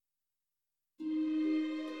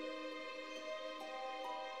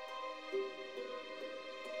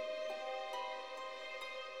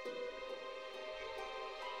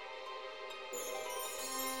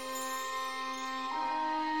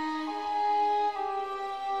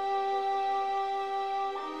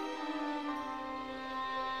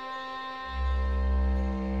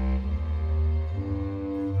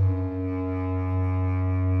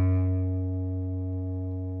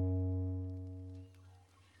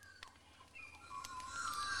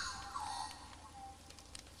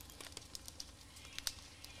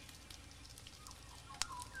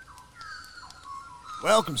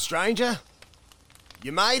Welcome, stranger.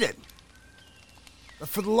 You made it. But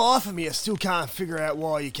for the life of me, I still can't figure out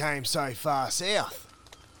why you came so far south.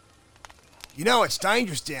 You know it's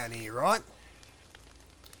dangerous down here, right?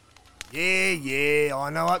 Yeah, I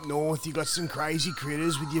know up north you got some crazy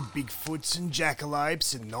critters with your Bigfoots and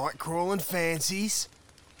jackalopes and night-crawling fancies.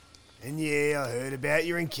 And yeah, I heard about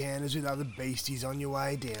your encounters with other beasties on your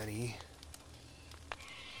way down here.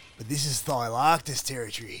 But this is Thylarctos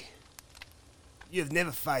territory. You've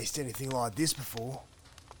never faced anything like this before.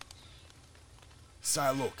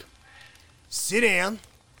 So look, sit down,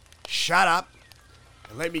 shut up,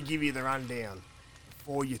 and let me give you the rundown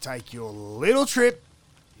before you take your little trip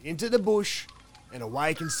into the bush and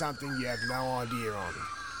awaken something you have no idea on.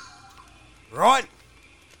 Right?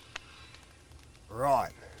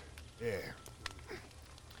 Right. Yeah.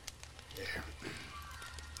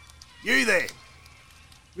 You there,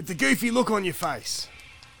 with the goofy look on your face.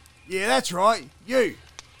 Yeah, that's right, you.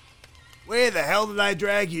 Where the hell did they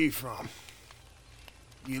drag you from?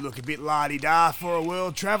 You look a bit la-di-da for a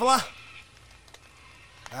world traveller.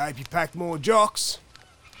 I hope you packed more jocks.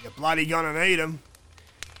 You're bloody gonna need them.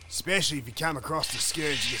 Especially if you come across the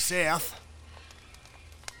scourge of the south.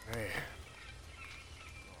 Yeah.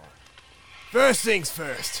 First things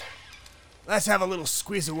first. Let's have a little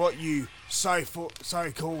squiz of what you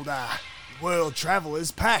so-called world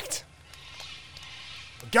travellers packed.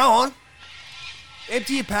 Go on.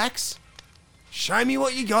 Empty your packs. Show me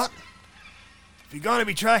what you got. If you're going to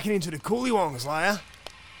be tracking into the Coolywongs layer,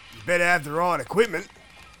 you better have the right equipment.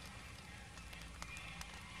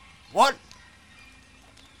 What?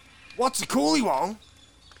 What's a Coolywong?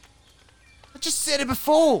 I just said it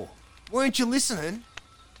before. Weren't you listening?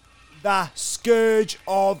 The scourge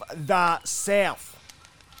of the south.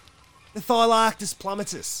 The Thylarctos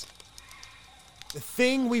Plummetus. The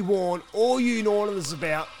thing we warn all you northerners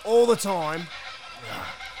about all the time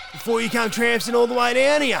before you come trampsing all the way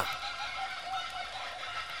down here.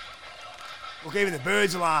 Look, even the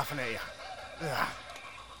birds are laughing at you.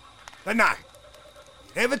 But no,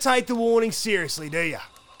 you never take the warning seriously, do you?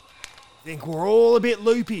 Think we're all a bit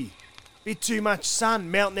loopy. Bit too much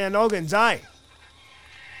sun melting our noggins, eh?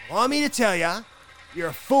 Well, I'm here to tell you, you're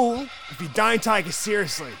a fool if you don't take us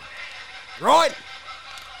seriously. Right?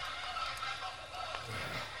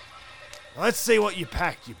 Now let's see what you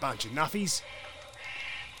packed, you bunch of nuffies.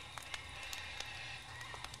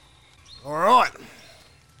 Alright.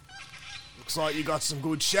 Looks like you got some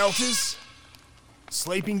good shelters.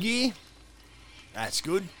 Sleeping gear. That's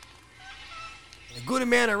good. And a good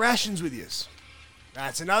amount of rations with yous.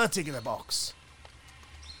 That's another tick in the box.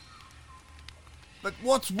 But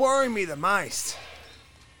what's worrying me the most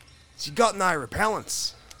is you got no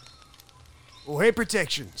repellents. Or head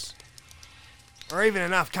protections. Or even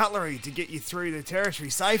enough cutlery to get you through the territory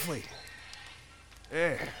safely.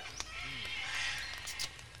 Yeah.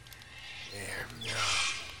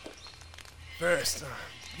 First,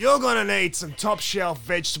 you're gonna need some top shelf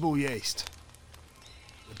vegetable yeast.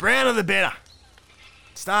 The browner the better.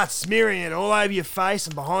 Start smearing it all over your face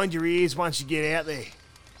and behind your ears once you get out there.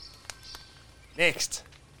 Next,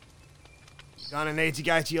 you're gonna need to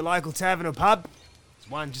go to your local tavern or pub.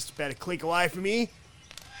 There's one just about a click away from here.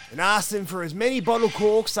 And ask them for as many bottle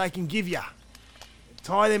corks they can give you. And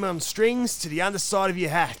tie them on strings to the underside of your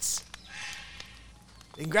hats.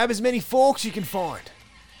 Then grab as many forks you can find.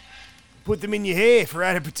 Put them in your hair for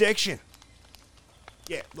added protection.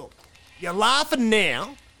 Yeah, look, you're laughing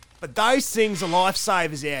now, but those things are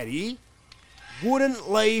lifesavers out here.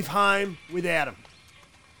 Wouldn't leave home without them.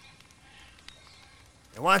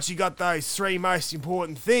 And once you got those three most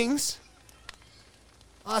important things,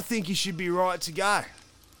 I think you should be right to go.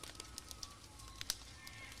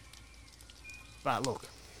 But look,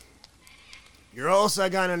 you're also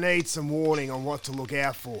going to need some warning on what to look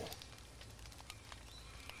out for.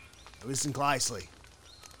 Now listen closely.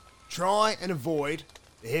 Try and avoid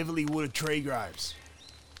the heavily wooded tree groves,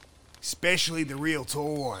 especially the real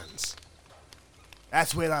tall ones.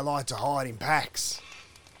 That's where they like to hide in packs.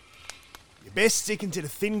 You're best sticking to the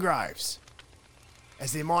thin groves,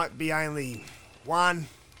 as there might be only one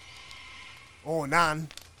or none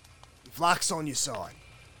with luck's on your side.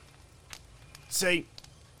 See,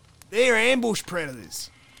 they're ambush predators,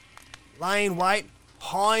 laying wait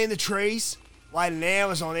high in the trees, waiting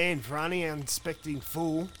hours on end for any unsuspecting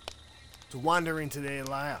fool to wander into their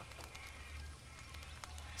lair.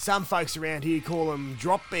 Some folks around here call them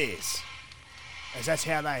drop bears, as that's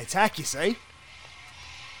how they attack, you see.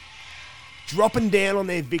 Dropping down on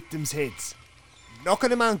their victims' heads,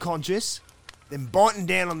 knocking them unconscious, then biting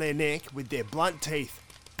down on their neck with their blunt teeth,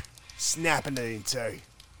 snapping it in two.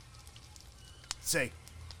 See,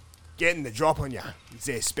 getting the drop on you is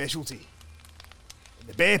their specialty. And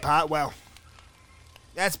the bear part, well,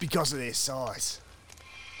 that's because of their size.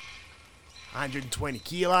 120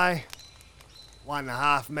 kilo,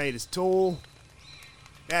 1.5 metres tall,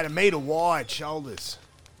 about 1 metre wide shoulders,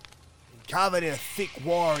 and covered in a thick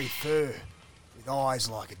wiry fur with eyes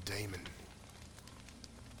like a demon.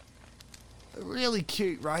 A really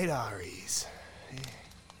cute radar he is.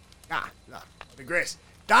 Yeah. No, I digress.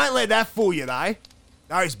 Don't let that fool you though.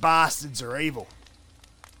 Those bastards are evil.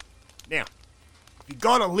 Now, if you've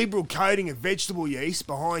got a liberal coating of vegetable yeast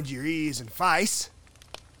behind your ears and face,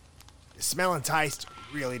 the smell and taste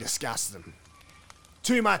really disgusts them.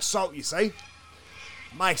 Too much salt, you see.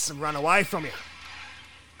 Makes them run away from you.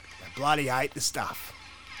 They bloody hate the stuff.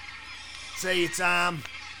 See, it's kind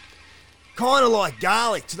of like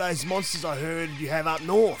garlic to those monsters I heard you have up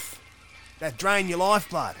north that drain your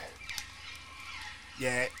lifeblood.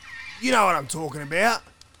 Yeah, you know what I'm talking about.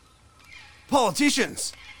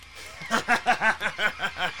 Politicians. No,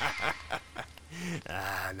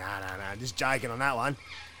 just joking on that one.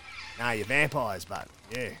 No, you're vampires, but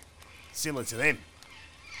yeah, similar to them.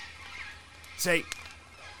 See,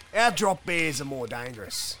 our drop bears are more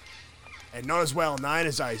dangerous and not as well known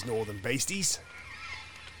as those northern beasties.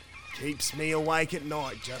 Keeps me awake at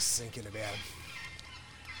night just thinking about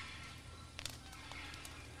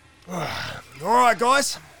them. Alright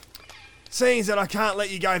guys, seeing that I can't let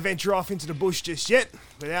you go venture off into the bush just yet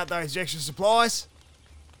without those extra supplies,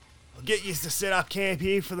 I'll get you to set up camp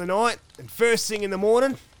here for the night, and first thing in the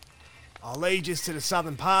morning I'll lead you to the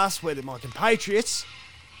southern pass where my compatriots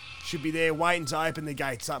should be there waiting to open the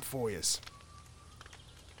gates up for yous.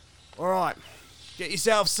 Alright, get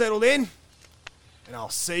yourself settled in, and I'll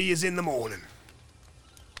see yous in the morning.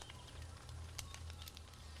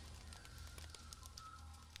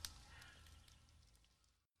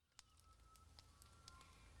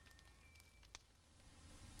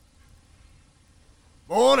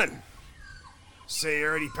 Morning. See you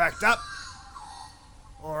already packed up.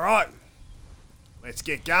 Alright, let's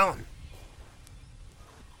get going.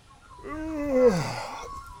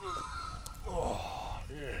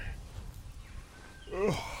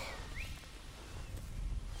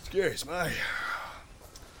 Excuse me.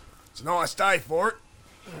 It's a nice day for it.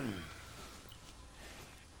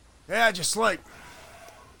 How'd you sleep?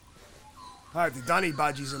 Hope the dunny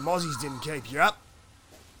budgies and mozzies didn't keep you up.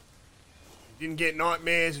 You didn't get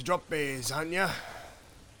nightmares or drop bears, hadn't you?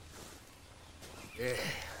 Yeah.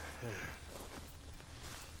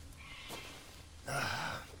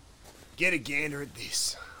 Get a gander at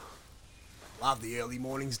this. Love the early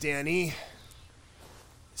mornings down here.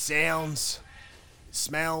 The sounds, the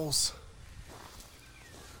smells.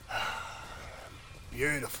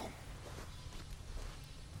 Beautiful.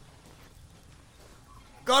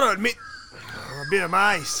 Gotta admit, I'm a bit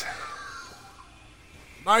amazed.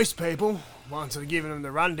 Most people, once I've given them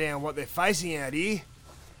the rundown what they're facing out here,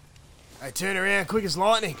 they turn around quick as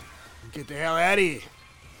lightning and get the hell out of here.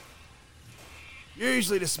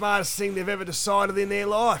 Usually the smartest thing they've ever decided in their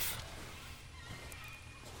life.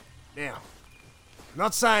 Now, I'm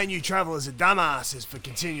not saying you travellers are dumbasses for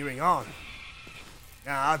continuing on.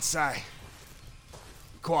 No, I'd say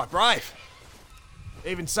you're quite brave.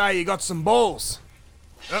 Even say you got some balls.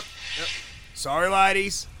 Yep. Sorry,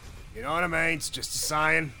 ladies. You know what I mean? It's just a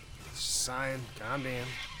saying. It's just a saying. Calm down.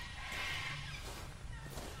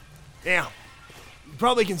 Now, you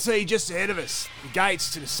probably can see just ahead of us the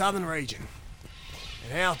gates to the southern region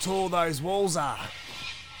and how tall those walls are.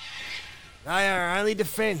 They are our only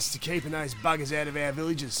defence to keeping those buggers out of our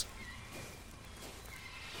villages.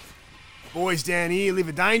 Boys down here live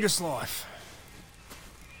a dangerous life,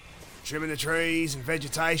 trimming the trees and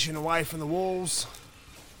vegetation away from the walls.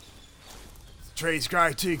 If the trees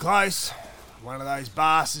grow too close, one of those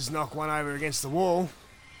bastards knock one over against the wall,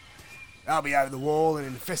 they'll be over the wall and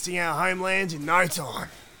infesting our homelands in no time.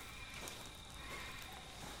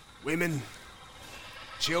 Women,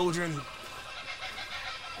 children,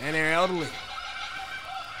 and our elderly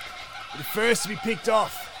are the first to be picked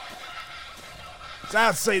off. So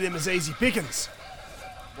I'd see them as easy pickings,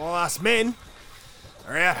 while us men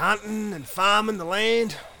are out hunting and farming the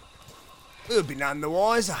land. We would be none the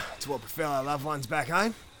wiser to what befell our loved ones back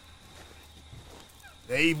home.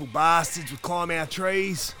 The evil bastards would climb our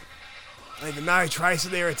trees, leaving no trace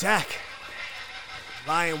of their attack,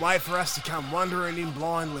 lay in wait for us to come wandering in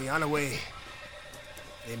blindly, unaware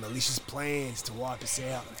of their malicious plans to wipe us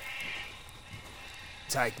out,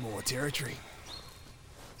 take more territory.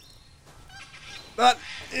 But,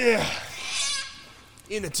 yeah,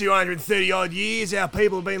 in the 230 odd years our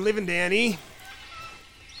people have been living down here,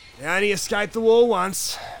 they only escaped the war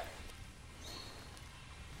once.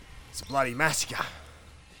 It's a bloody massacre.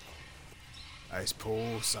 Those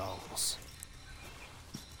poor souls.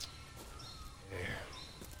 Yeah.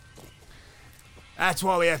 That's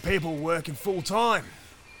why we have people working full time,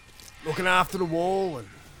 looking after the wall and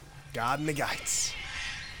guarding the gates.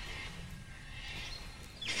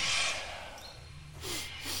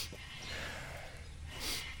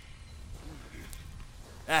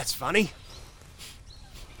 That's funny.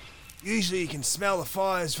 Usually you can smell the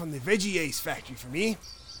fires from the veggie yeast factory from here.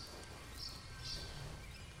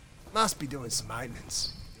 Must be doing some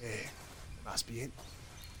maintenance. Yeah, must be it.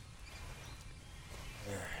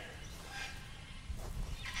 Yeah.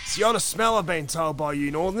 It's the oddest smell I've been told by you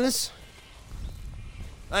northerners.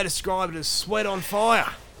 They describe it as sweat on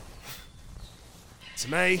fire. To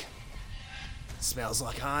me, it smells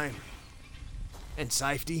like home. And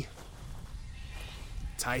safety.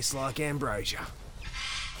 Tastes like ambrosia.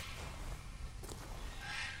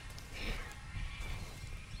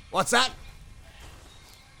 What's that?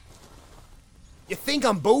 You think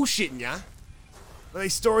I'm bullshitting ya? With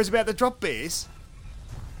these stories about the drop bears?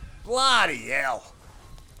 Bloody hell.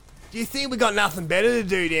 Do you think we got nothing better to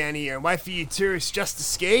do down here and wait for you tourists just to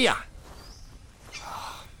scare ya?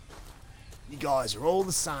 You guys are all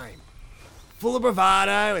the same. Full of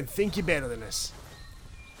bravado and think you're better than us.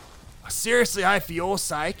 I seriously hope for your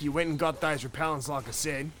sake you went and got those repellents like I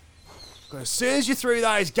said. Because as soon as you're through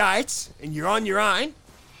those gates and you're on your own,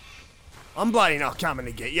 I'm bloody not coming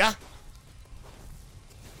to get ya.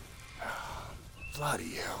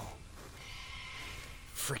 Bloody hell.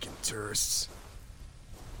 Freaking tourists.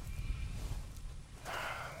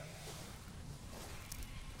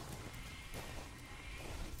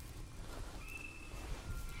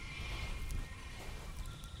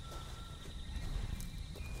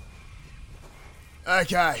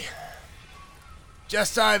 Okay.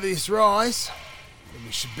 Just over this rise, and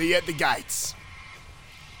we should be at the gates.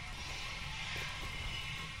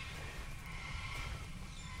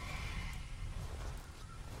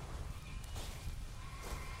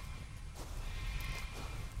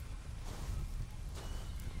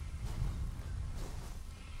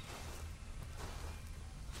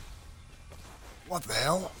 What the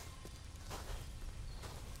hell?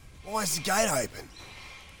 Why is the gate open?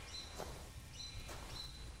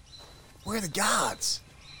 Where are the guards?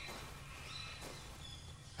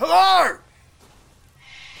 Hello?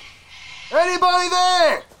 Anybody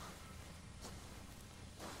there?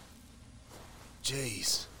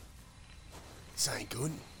 Jeez. This ain't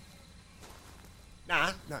good.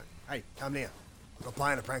 Nah, no. Hey, come down. I'm not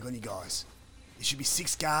playing a prank on you guys. There should be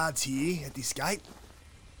 6 guards here at this gate.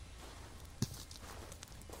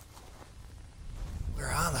 Where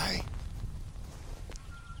are they?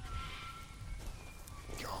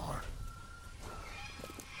 God.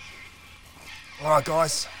 Alright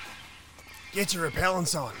guys, get your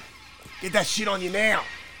repellents on. Get that shit on you now.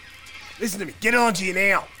 Listen to me, get it onto you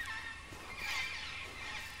now.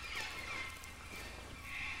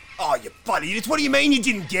 Oh, you bloody idiots, what do you mean you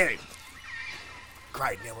didn't get it?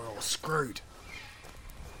 Great, now we're all screwed.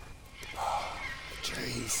 Oh,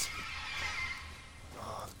 jeez.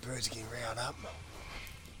 Oh, the birds are getting round up.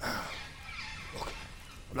 Look,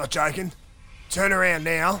 I'm not joking. Turn around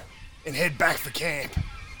now and head back for camp.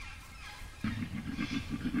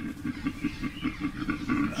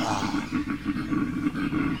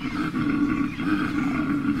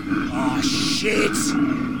 Oh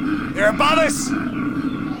shit! They're above us!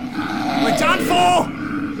 We're done for!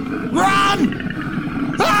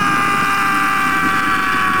 Run! Ah!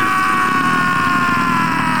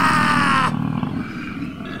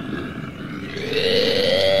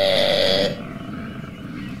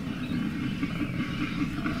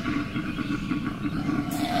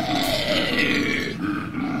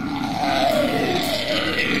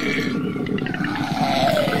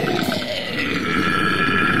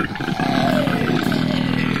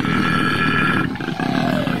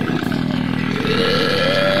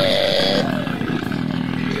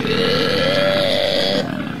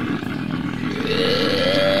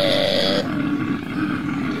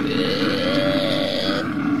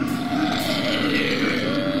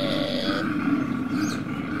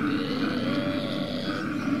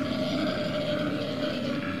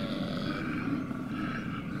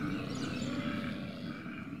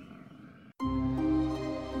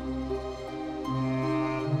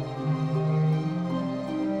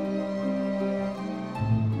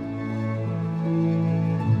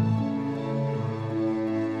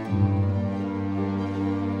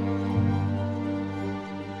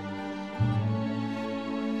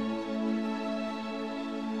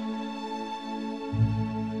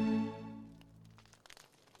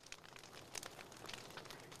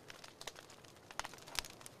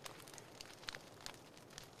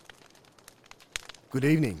 Good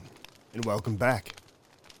evening, and welcome back.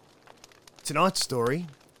 Tonight's story,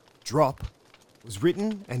 Drop, was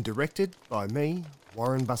written and directed by me,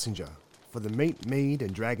 Warren Bussinger, for the Meat, Mead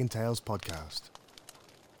and Dragon Tales podcast.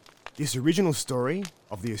 This original story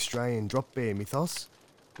of the Australian drop bear mythos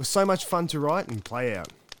was so much fun to write and play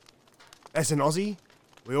out. As an Aussie,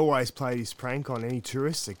 we always play this prank on any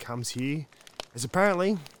tourist that comes here, as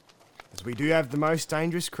we do have the most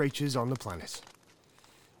dangerous creatures on the planet.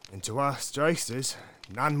 And to us jokesters,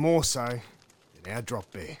 none more so than our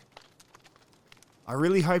drop bear. I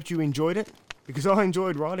really hoped you enjoyed it, because I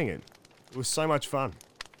enjoyed writing it. It was so much fun.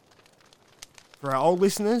 For our old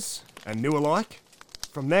listeners, and new alike,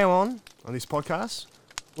 from now on this podcast,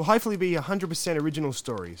 will hopefully be 100% original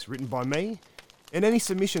stories written by me, and any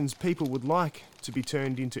submissions people would like to be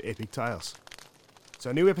turned into epic tales.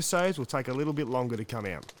 So new episodes will take a little bit longer to come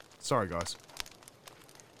out. Sorry guys.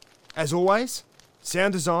 As always,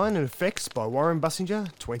 sound design and effects by Warren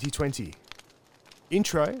Bussinger 2020.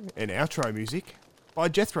 Intro and outro music by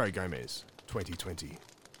Jethro Gomez 2020.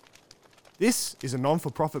 This is a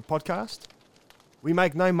non-for-profit podcast. We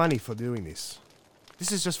make no money for doing this.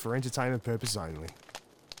 This is just for entertainment purposes only.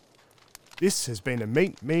 This has been a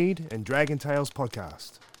Meat, Mead and Dragon Tales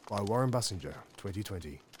podcast by Warren Bussinger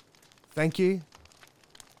 2020. Thank you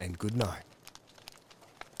and good night.